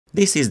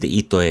This is the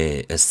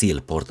ETOE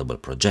Seal portable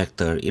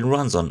projector. It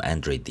runs on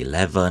Android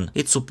 11.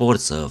 It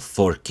supports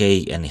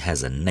 4K and it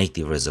has a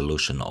native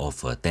resolution of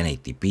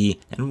 1080p.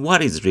 And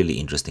what is really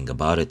interesting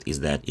about it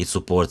is that it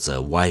supports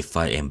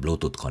Wi-Fi and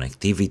Bluetooth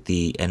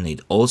connectivity, and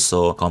it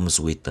also comes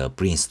with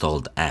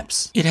pre-installed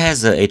apps. It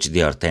has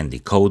HDR10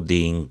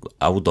 decoding,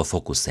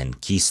 autofocus and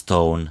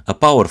keystone, a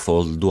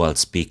powerful dual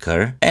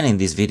speaker, and in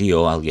this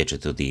video I'll get you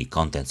to the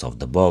contents of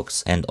the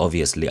box, and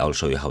obviously I'll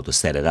show you how to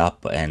set it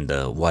up and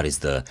what is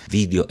the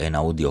video and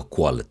audio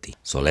quality.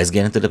 So let's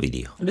get into the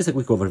video. Just a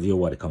quick overview of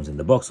what comes in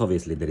the box.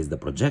 Obviously there is the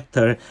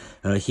projector.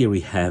 Here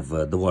we have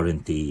the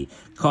warranty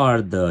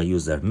card, the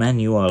user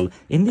manual.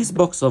 In this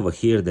box over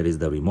here there is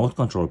the remote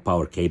control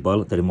power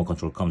cable. The remote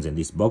control comes in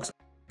this box,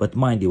 but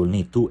mind you will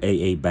need two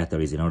AA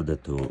batteries in order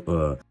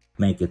to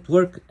make it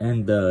work.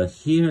 And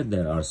here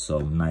there are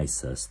some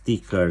nice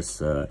stickers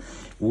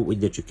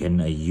that you can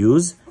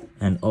use,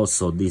 and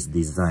also this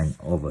design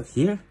over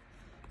here.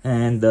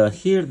 And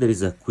here there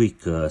is a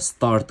quick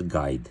start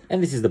guide.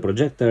 And this is the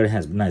projector. It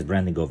has nice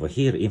branding over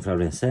here,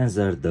 infrared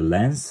sensor, the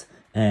lens,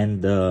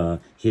 and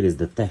here is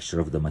the texture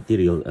of the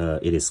material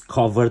it is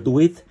covered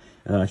with.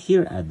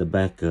 Here at the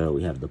back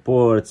we have the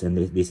ports, and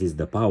this is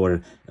the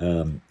power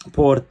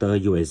port,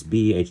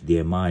 USB,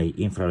 HDMI,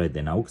 infrared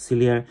and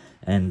auxiliary,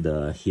 and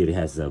here it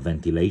has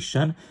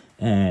ventilation.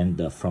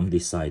 And from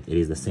this side it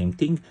is the same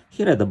thing.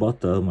 Here at the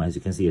bottom, as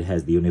you can see, it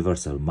has the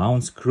universal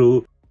mount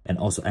screw and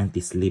also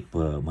anti-slip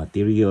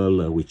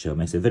material, which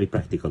makes it very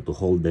practical to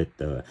hold it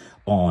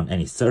on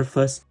any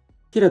surface.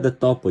 Here at the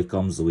top it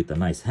comes with a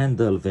nice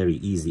handle, very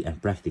easy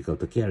and practical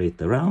to carry it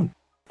around.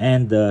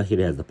 And here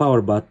it has the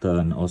power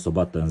button, also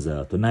buttons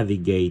to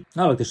navigate.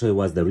 Now I'd like to show you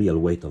what's the real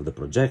weight of the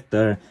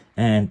projector,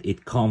 and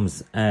it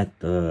comes at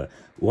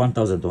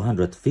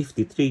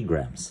 1253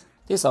 grams.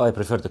 This is how I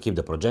prefer to keep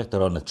the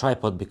projector on a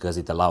tripod, because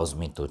it allows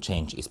me to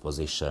change its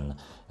position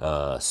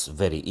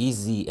very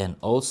easy, and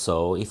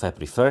also if I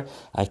prefer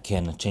I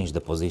can change the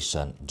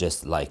position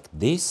just like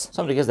this.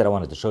 Something else that I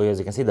wanted to show you, as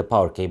you can see the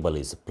power cable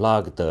is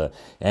plugged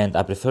and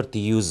I prefer to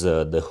use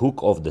the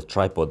hook of the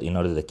tripod in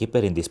order to keep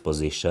it in this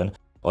position.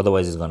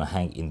 Otherwise it's gonna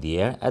hang in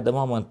the air. At the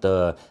moment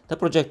the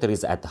projector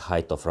is at a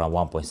height of around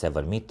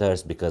 1.7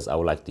 meters because I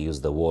would like to use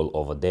the wall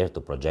over there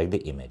to project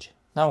the image.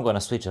 Now I'm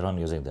gonna switch around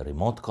using the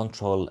remote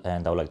control,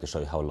 and I would like to show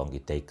you how long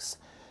it takes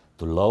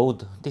to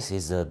load. This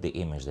is the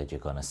image that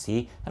you're gonna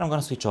see, and I'm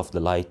gonna switch off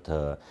the light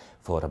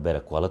for a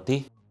better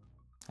quality.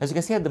 As you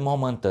can see at the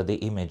moment the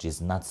image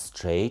is not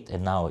straight,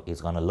 and now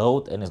it's gonna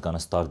load and it's gonna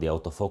start the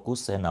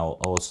autofocus and now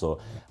also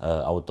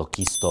auto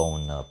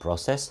keystone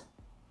process.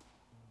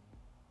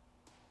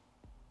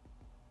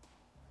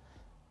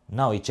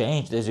 Now it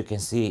changed. As you can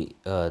see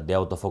the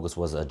autofocus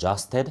was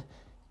adjusted,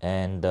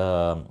 and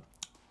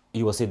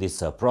you will see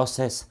this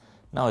process.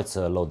 Now it's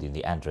loading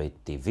the Android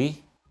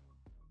TV.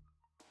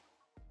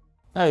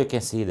 Now you can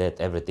see that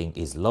everything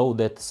is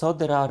loaded, so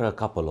there are a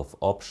couple of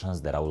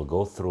options that I will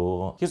go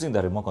through. Using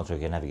the remote control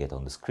you can navigate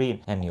on the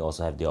screen, and you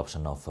also have the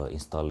option of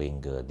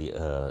installing the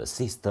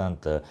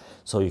assistant,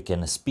 so you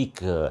can speak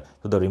to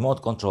the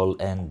remote control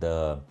and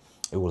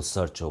it will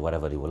search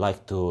whatever you would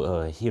like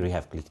to. Here you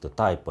have click to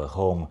type,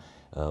 home,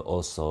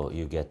 also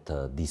you get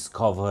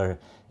discover,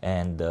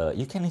 and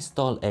you can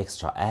install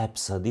extra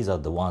apps. These are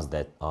the ones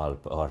that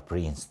are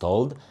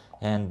pre-installed,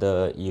 and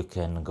you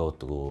can go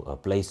to a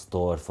Play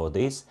Store for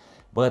this.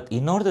 But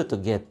in order to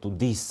get to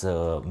this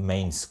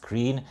main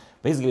screen,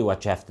 basically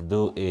what you have to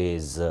do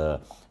is to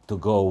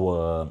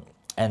go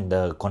and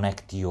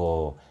connect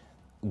your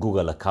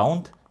Google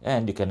account,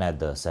 and you can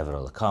add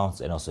several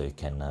accounts, and also you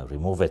can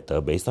remove it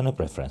based on your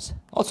preference.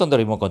 Also on the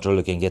remote control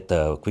you can get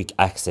quick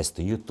access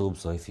to YouTube,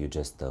 so if you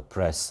just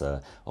press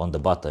on the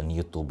button,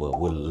 YouTube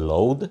will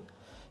load,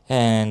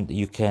 and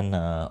you can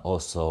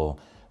also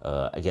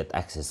get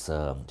access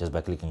just by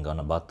clicking on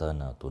a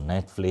button to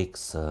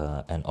Netflix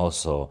and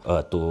also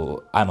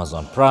to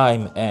Amazon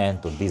Prime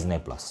and to Disney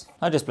Plus.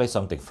 I just play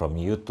something from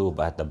YouTube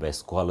at the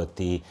best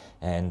quality,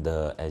 and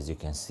as you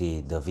can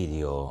see the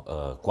video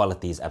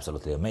quality is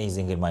absolutely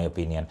amazing in my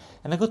opinion.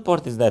 And the good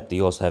part is that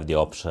you also have the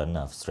option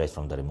straight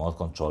from the remote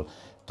control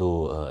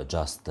to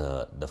adjust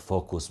the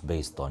focus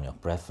based on your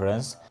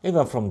preference.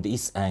 Even from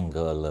this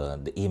angle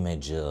the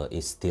image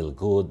is still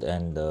good,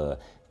 and you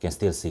can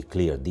still see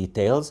clear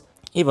details.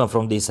 Even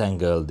from this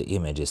angle the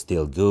image is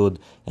still good,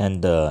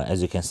 and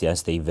as you can see I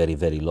stay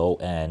very low,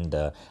 and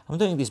I'm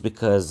doing this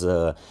because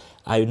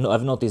I've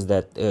noticed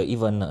that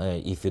even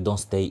if you don't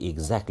stay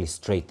exactly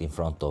straight in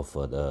front of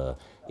the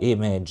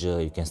image,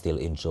 you can still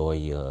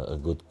enjoy a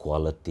good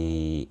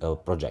quality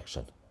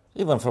projection.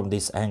 Even from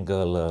this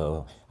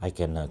angle I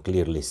can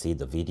clearly see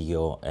the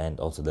video, and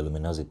also the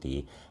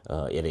luminosity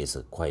it is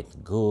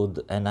quite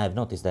good, and I've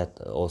noticed that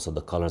also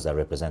the colors are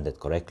represented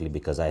correctly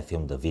because I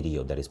filmed the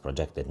video that is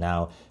projected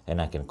now, and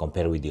I can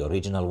compare with the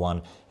original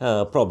one.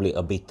 Probably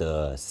a bit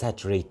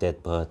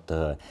saturated,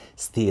 but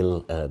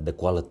still the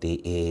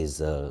quality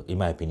is in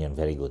my opinion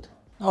very good.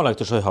 I would like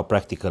to show you how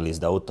practical is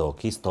the auto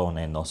keystone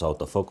and also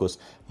autofocus.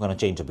 I'm going to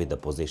change a bit the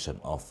position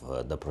of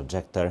the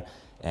projector,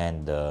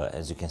 and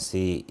as you can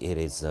see, it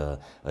is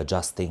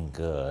adjusting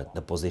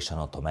the position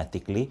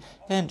automatically,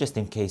 and just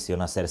in case you're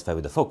not satisfied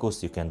with the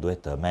focus, you can do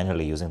it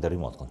manually using the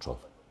remote control.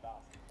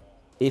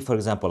 If, for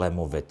example, I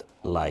move it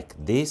like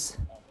this,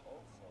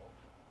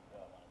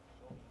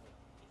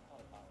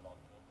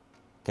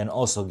 can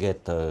also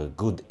get a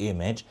good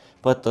image,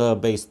 but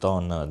based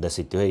on the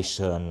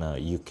situation,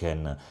 you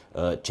can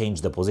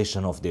change the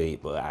position of the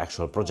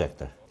actual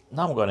projector.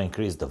 Now I'm going to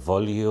increase the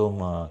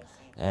volume,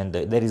 and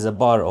there is a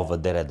bar over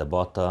there at the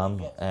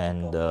bottom,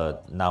 and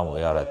now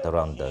we are at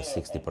around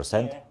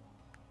 60%.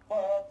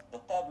 But the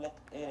tablet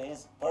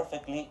is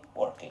perfectly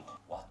working.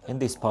 In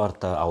this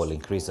part, I will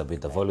increase a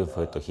bit the volume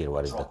for you to hear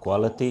what is the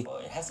quality.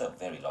 It has a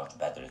very large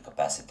battery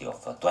capacity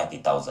of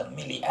 20,000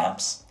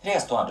 milliamps. It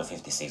has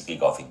 256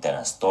 gig of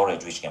internal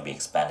storage, which can be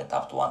expanded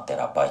up to 1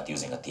 terabyte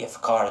using a TF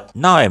card.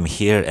 Now I'm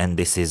here, and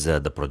this is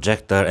the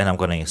projector, and I'm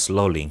going to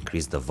slowly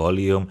increase the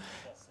volume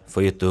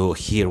for you to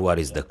hear what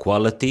is the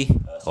quality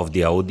of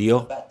the audio.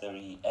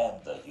 Battery and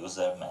the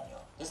user manual.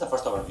 This is the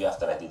first overview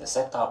after I did the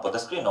setup, but the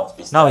screen of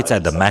this now it's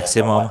at the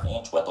maximum,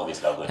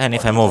 and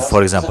if I move,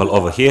 for example,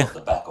 over here,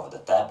 the back of the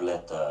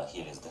tablet,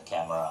 here is the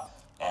camera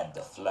and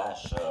the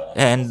flash,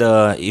 and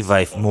if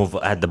I move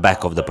at the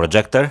back of the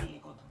projector,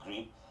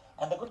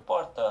 and the good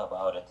part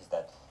about it is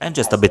that and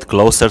just a bit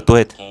closer to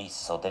it,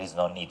 so there is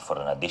no need for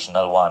an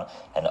additional one,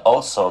 and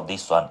also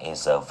this one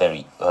is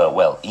very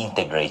well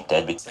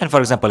integrated. And for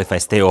example, if I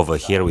stay over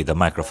here with the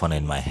microphone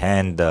in my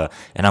hand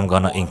and I'm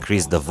gonna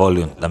increase the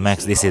volume to the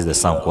max, this is the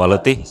sound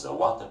quality. It's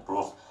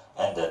waterproof,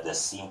 and the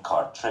SIM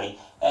card tray,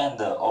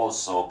 and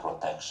also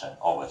protection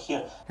over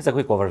here. It's a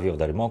quick overview of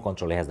the remote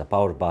control. It has the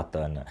power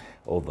button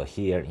over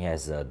here. It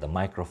has the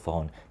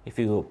microphone. If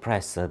you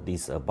press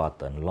this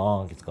button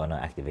long, it's gonna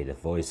activate the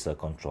voice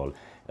control.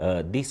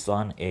 This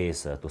one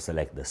is to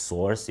select the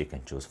source. You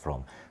can choose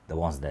from the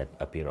ones that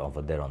appear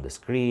over there on the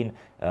screen.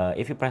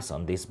 If you press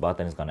on this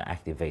button, it's gonna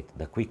activate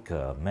the quick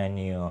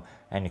menu,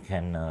 and you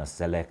can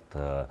select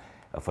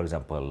for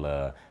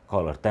example,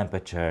 color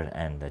temperature,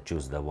 and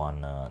choose the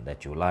one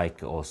that you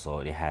like. Also,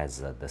 it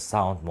has the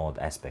sound mode,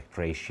 aspect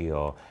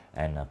ratio,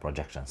 and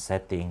projection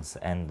settings,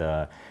 and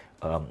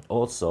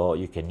also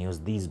you can use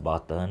these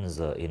buttons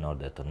in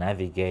order to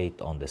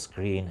navigate on the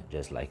screen,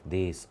 just like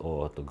this,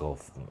 or to go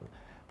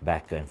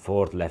back and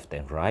forth, left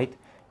and right.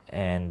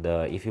 And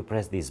if you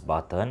press this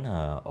button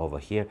over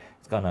here,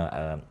 it's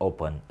gonna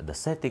open the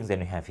settings,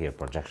 and you have here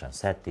projection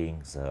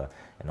settings,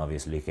 and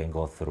obviously you can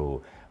go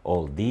through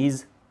all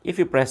these. If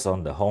you press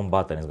on the home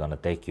button, it's gonna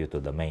take you to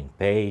the main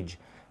page,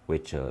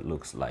 which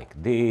looks like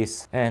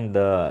this, and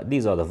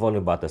these are the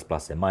volume buttons,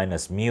 plus and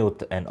minus,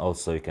 mute, and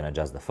also you can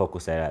adjust the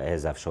focus area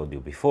as I've showed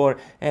you before,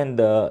 and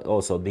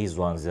also these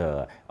ones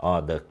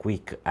are the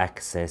quick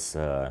access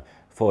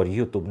for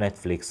YouTube,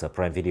 Netflix,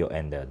 Prime Video,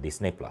 and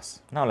Disney+.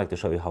 Now I'd like to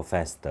show you how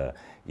fast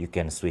you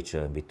can switch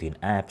between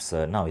apps.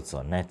 Now it's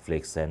on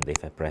Netflix, and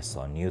if I press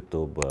on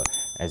YouTube,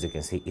 as you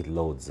can see, it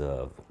loads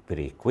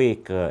pretty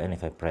quick, and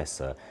if I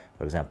press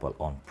for example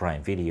on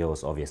Prime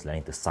Videos, obviously I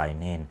need to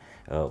sign in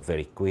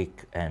very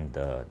quick, and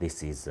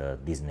this is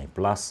Disney+,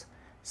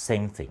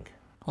 same thing.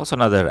 Also,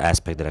 another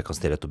aspect that I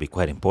consider to be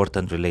quite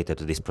important related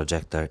to this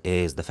projector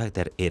is the fact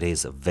that it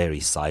is very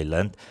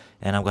silent,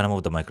 and I'm gonna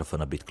move the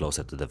microphone a bit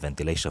closer to the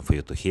ventilation for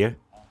you to hear.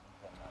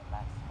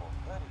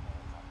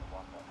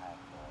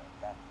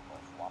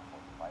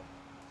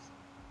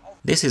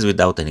 This is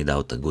without any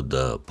doubt a good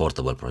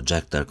portable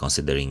projector,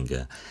 considering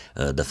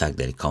the fact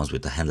that it comes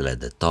with a handle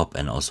at the top,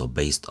 and also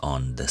based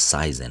on the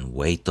size and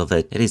weight of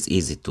it. It is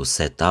easy to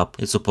set up,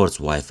 it supports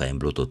Wi-Fi and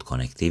Bluetooth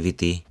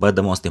connectivity, but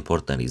the most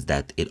important is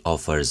that it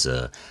offers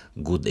a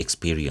good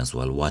experience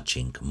while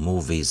watching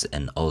movies,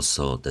 and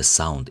also the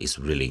sound is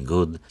really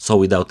good. So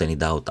without any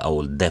doubt, I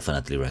will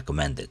definitely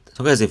recommend it.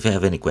 So guys, if you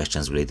have any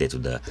questions related to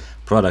the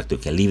product, you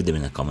can leave them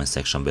in the comment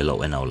section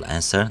below and I will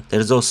answer.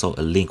 There is also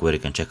a link where you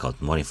can check out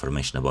more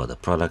information about the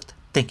product.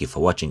 Thank you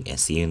for watching, and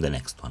see you in the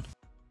next one.